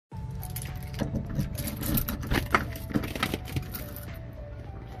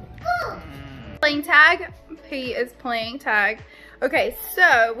playing tag? He is playing tag. Okay,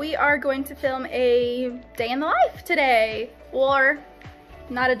 so we are going to film a day in the life today. Or,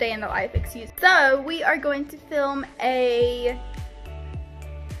 not a day in the life, excuse me. So, we are going to film a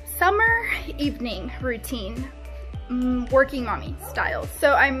summer evening routine. Working mommy style.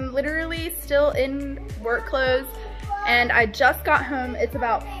 So I'm literally still in work clothes and I just got home. It's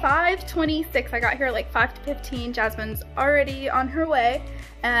about 5:26. I got here at like 5:15. Jasmine's already on her way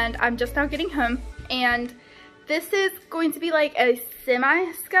and I'm just now getting home. And this is going to be like a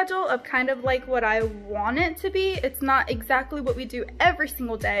semi-schedule of kind of like what I want it to be. It's not exactly what we do every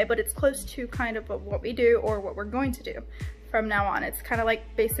single day, but it's close to kind of what we do or what we're going to do from now on. It's kind of like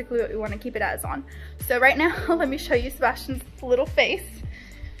basically what we want to keep it as on. So right now, let me show you Sebastian's little face.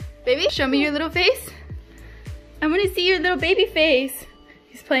 Baby, show me your little face. I want to see your little baby face.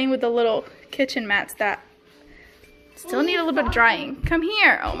 He's playing with the little kitchen mats that still need a little bit of drying. Come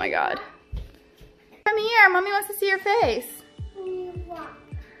here. Oh my God. Come here. Mommy wants to see your face.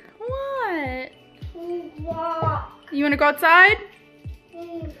 What? You want to go outside?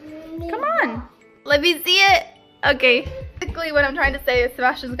 Come on. Let me see it. Okay. Basically what I'm trying to say is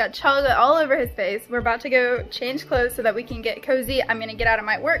Sebastian's got chocolate all over his face. We're about to go change clothes so that we can get cozy. I'm gonna get out of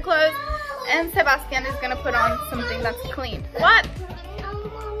my work clothes and Sebastian is gonna put on something that's clean. What?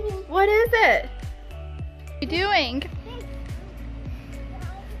 What is it? What are you doing?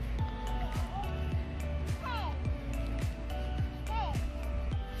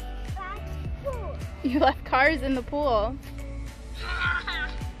 You left cars in the pool.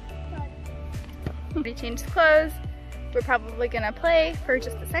 We changed clothes. We're probably gonna play for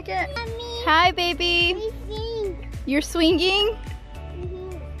just a second. Mommy. Hi, baby. You're swinging?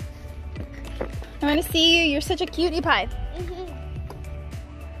 I wanna see you. You're such a cutie pie.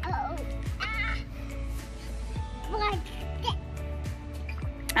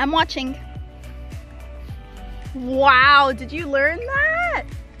 I'm watching. Wow, did you learn that?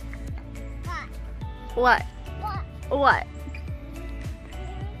 What? What?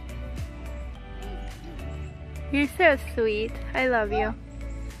 You're so sweet. I love you.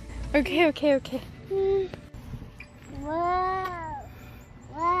 Okay, okay, okay. Wow.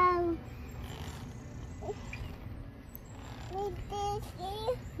 Wow.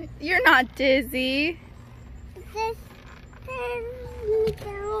 You're not dizzy.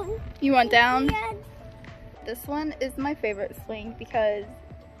 You want down? This one is my favorite swing because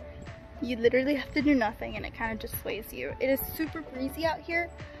you literally have to do nothing and it kind of just sways you. It is super breezy out here,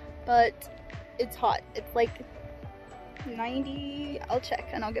 but it's hot. It's like 90, I'll check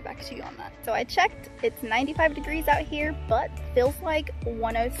and I'll get back to you on that. So I checked, it's 95 degrees out here, but feels like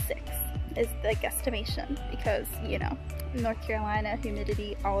 106 is the guesstimation because, you know, North Carolina,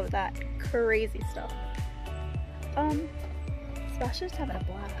 humidity, all of that crazy stuff. Sebastian's having a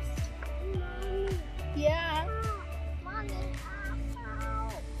blast. Mommy. Yeah. Mommy.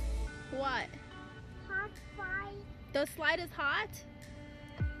 What? Hot fire. The slide is hot?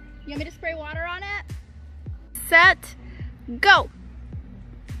 You want me to spray water on it? Set, go.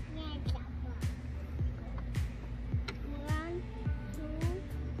 One, two,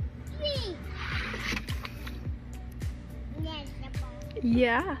 three.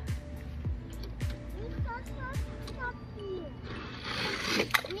 Yeah.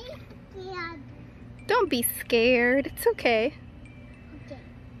 Don't be scared. It's okay.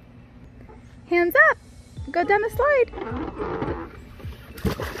 Hands up. Go down the slide.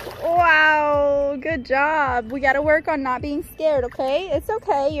 Wow, good job. We gotta work on not being scared, okay? It's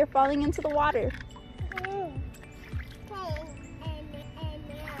okay, you're falling into the water.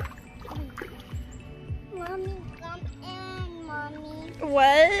 Mommy, come in, Mommy.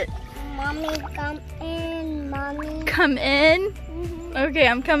 What? Mommy, come in, Mommy. Come in? Okay,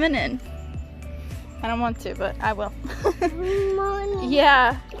 I'm coming in. I don't want to, but I will. Mommy.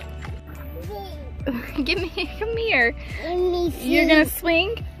 Yeah. Come here. Let me see. You're gonna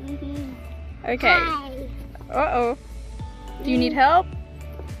swing? Okay. Hi. Uh-oh. Do you need help?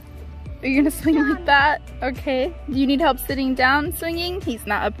 Are you gonna swing like that? Okay. Do you need help sitting down swinging? He's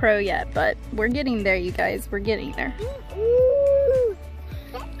not a pro yet, but we're getting there, you guys. We're getting there.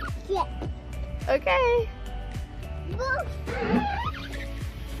 Yeah. Okay.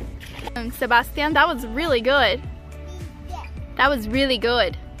 Sebastian, that was really good. That was really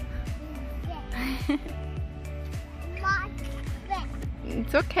good.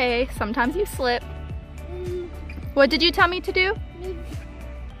 It's okay. Sometimes you slip. What did you tell me to do?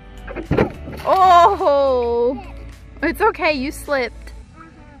 Oh! It's okay. You slipped.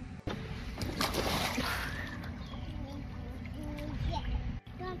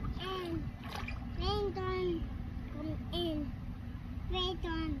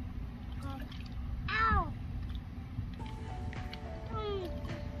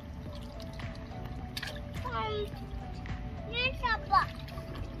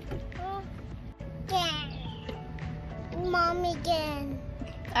 Mommy again.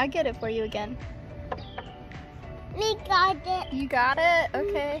 I'll get it for you again. We got it. You got it?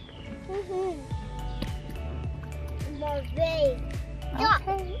 Okay. Mommy. Okay.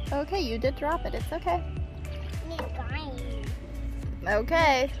 Okay, you did drop it. It's okay. Me fine.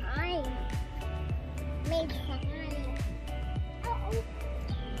 Okay. Fine. Me fine. Uh-oh.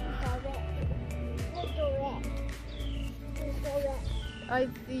 Got it. We got it. We got it. I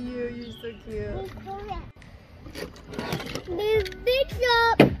see you. You're so cute. We got it. Big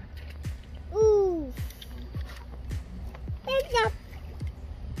up. Ooh. Big up.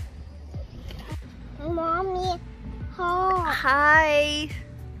 Mommy. Oh. Hi.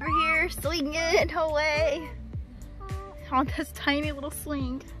 We're here swinging away on this tiny little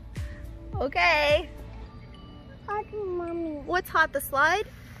swing. Okay. Hug Mommy. What's hot, the slide?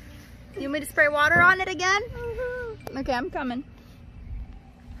 You want me to spray water on it again? Okay, I'm coming.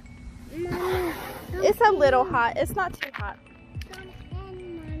 Mommy. It's a little hot. It's not too hot.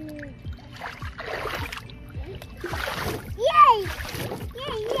 Yay! Yay,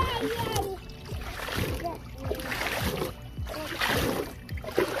 yay, yay!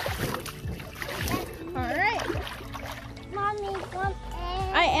 All right. Mommy, come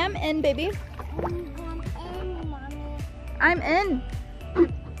in. I am in, baby. Come in, Mommy. I'm in.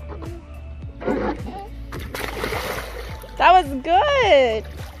 That was good.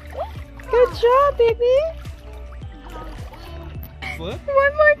 Good job, baby. Flip?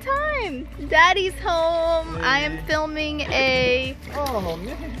 One more time. Daddy's home. I am filming a Oh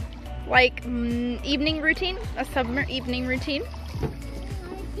man. evening routine, a summer evening routine.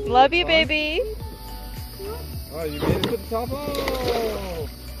 Love you, baby. Oh, you made it to the top. Oh,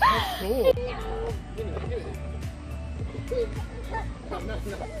 that's cool. Get it.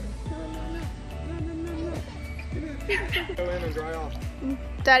 Go in and dry off.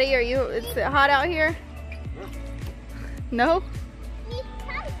 Daddy, is it hot out here? No? I'm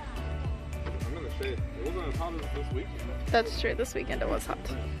in the shade. It wasn't as hot as this weekend. That's true. This weekend it was hot.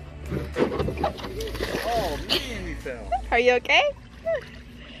 Oh man, we fell. Are you okay?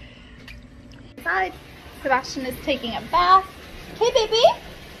 Inside, Sebastian is taking a bath. Hey, baby.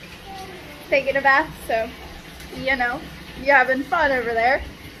 Taking a bath, so, you know, you're having fun over there.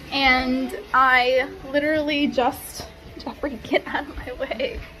 And I literally just, Jeffrey, get out of my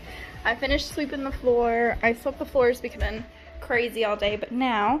way. I finished sweeping the floor. I swept the floors because I've been crazy all day, but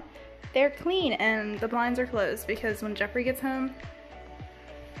now they're clean and the blinds are closed because when Jeffrey gets home,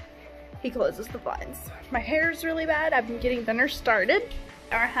 he closes the blinds. My hair's really bad. I've been getting dinner started.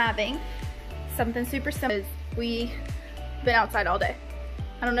 Are having something super simple. We've been outside all day.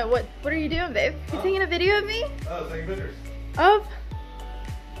 I don't know, what are you doing, babe? You taking a video of me? Oh, taking pictures.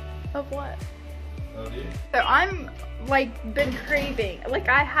 Of what? Oh, dude. So I'm I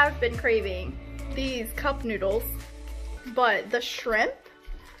have been craving these cup noodles, but the shrimp.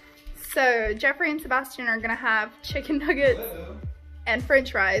 So Jeffrey and Sebastian are gonna have chicken nuggets and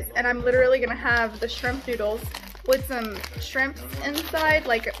french fries, and I'm literally gonna have the shrimp noodles with some shrimp inside.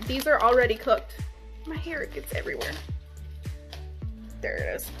 Like, these are already cooked. My hair gets everywhere. There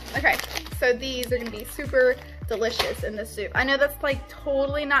it is. Okay, so these are gonna be super delicious in the soup. I know that's like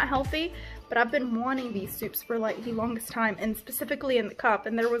totally not healthy, but I've been wanting these soups for like the longest time, and specifically in the cup.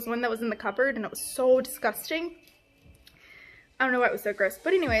 And there was one that was in the cupboard and it was so disgusting. I don't know why it was so gross,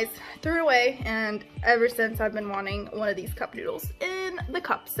 but anyways, threw it away, and ever since I've been wanting one of these cup noodles in the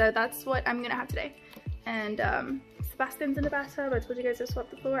cup. So that's what I'm gonna have today. And Sebastian's in the bathtub. I told you guys I swept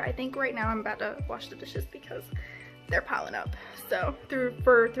the floor. I think right now I'm about to wash the dishes because they're piling up. So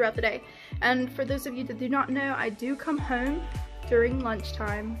throughout the day. And for those of you that do not know, I do come home during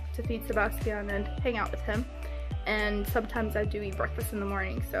lunchtime to feed Sebastian and hang out with him. And sometimes I do eat breakfast in the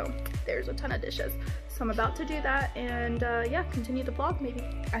morning, so there's a ton of dishes. So I'm about to do that and yeah, continue the vlog maybe.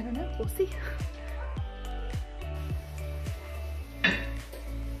 I don't know, we'll see.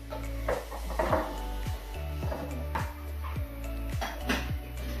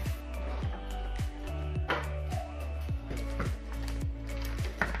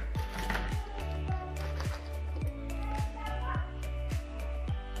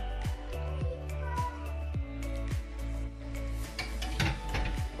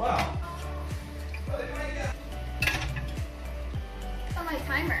 Wow. On my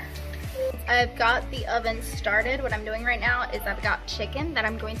timer. I've got the oven started. What I'm doing right now is I've got chicken that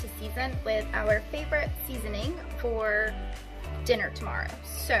I'm going to season with our favorite seasoning for dinner tomorrow.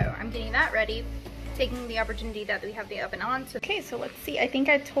 So I'm getting that ready, taking the opportunity that we have the oven on. So, okay, so let's see. I think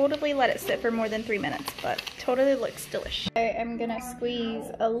I totally let it sit for more than 3 minutes, but totally looks delicious. I am gonna squeeze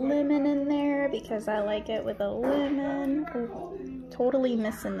a lemon in there because I like it with a lemon. Oh, totally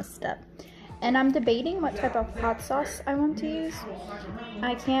missing the step. And I'm debating what type of hot sauce I want to use.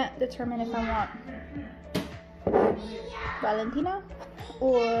 I can't determine if I want Valentina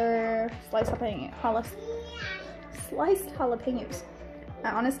or sliced jalapenos. I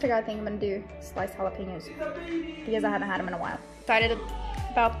honest to God think I'm gonna do sliced jalapenos because I haven't had them in a while. Excited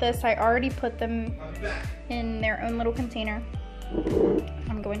about this. I already put them in their own little container.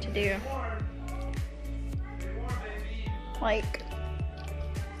 I'm going to do like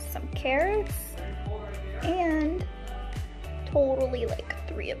some carrots and totally like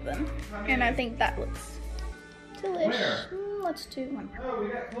 3 of them, and I think that looks delish. Let's do one more.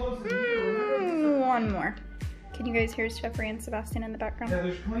 One more. Can you guys hear Jeffrey and Sebastian in the background? Yeah,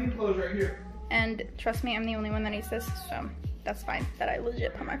 there's clean clothes right here. And trust me, I'm the only one that eats this, so that's fine that I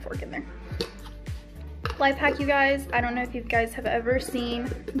legit put my fork in there. Life hack, you guys. I don't know if you guys have ever seen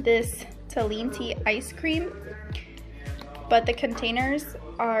this Talim tea ice cream, but the containers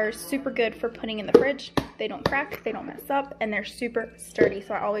are super good for putting in the fridge. They don't crack, they don't mess up, and they're super sturdy,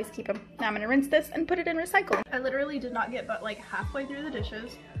 so I always keep them. Now I'm gonna rinse this and put it in recycle. I literally did not get but like halfway through the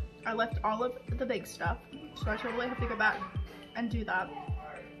dishes. I left all of the big stuff, so I totally have to go back and do that.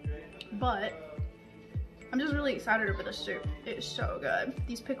 But I'm just really excited over this soup. It is so good.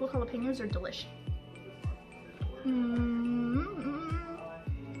 These pickled jalapenos are delicious. I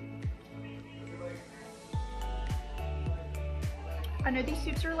know these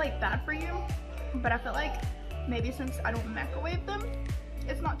soups are like bad for you, but I feel like maybe since I don't microwave them,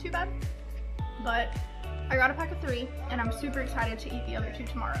 it's not too bad. But I got a pack of 3 and I'm super excited to eat the other 2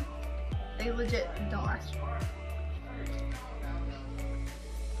 tomorrow. They legit don't last.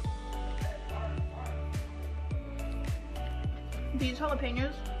 These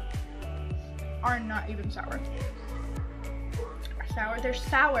jalapenos are not even sour. They're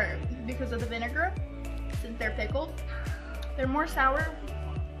sour because of the vinegar, since they're pickled. They're more sour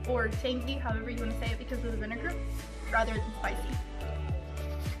or tangy, however you want to say it, because of the vinegar, rather than spicy.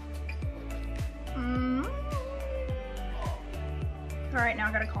 Alright, now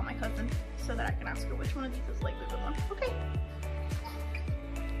I gotta call my cousin so that I can ask her which one of these is like the good one. Okay.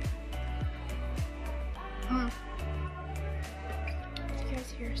 Did you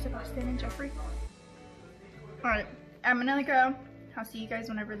guys hear Sebastian and Jeffrey? Alright, I'm gonna go. I'll see you guys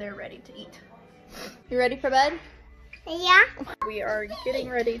whenever they're ready to eat. You ready for bed? Yeah. We are getting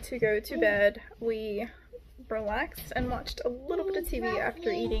ready to go to bed. We relaxed and watched a little bit of TV after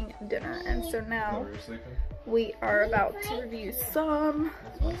eating dinner, and so now we are about to review some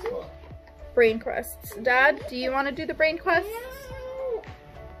brain quests. Dad, do you want to do the brain quests?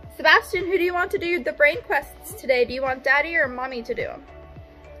 Sebastian, who do you want to do the brain quests today? Do you want Daddy or Mommy to do them?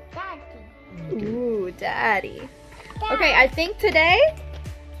 Daddy. Ooh, Daddy. Okay, I think today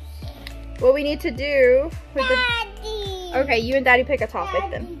what we need to do with Daddy. Okay, you and Daddy pick a topic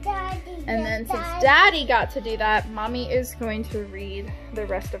then. Daddy. And then since Daddy got to do that, Mommy is going to read the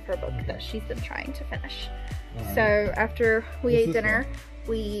rest of her book that she's been trying to finish. So after we ate dinner,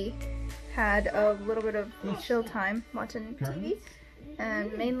 we had a little bit of chill time watching TV.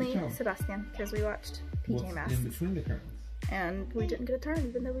 And mainly Sebastian, because we watched PJ Masks. In between the curtains. And we didn't get a turn,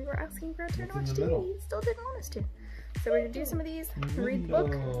 even though we were asking for a turn to watch TV. He still didn't want us to. So we're gonna do some of these, read the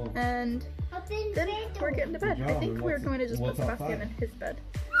book, and then we're getting to bed. I think we're going to just put Sebastian in his bed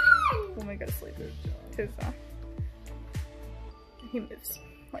when we go to sleep. Because he moves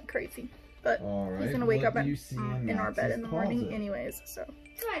like crazy. But he's gonna wake up in our bed in the morning anyways, so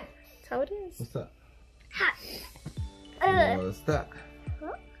that's how it is. What's that? Hot. What's that?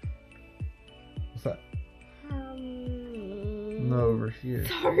 Huh? What's that? No, over here.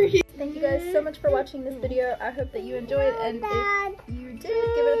 Sorry. Thank you guys so much for watching this video. I hope that you enjoyed, and if you did,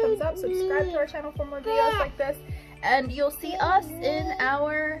 give it a thumbs up, subscribe to our channel for more videos like this, and you'll see us in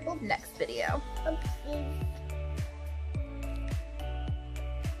our next video. Oopsie.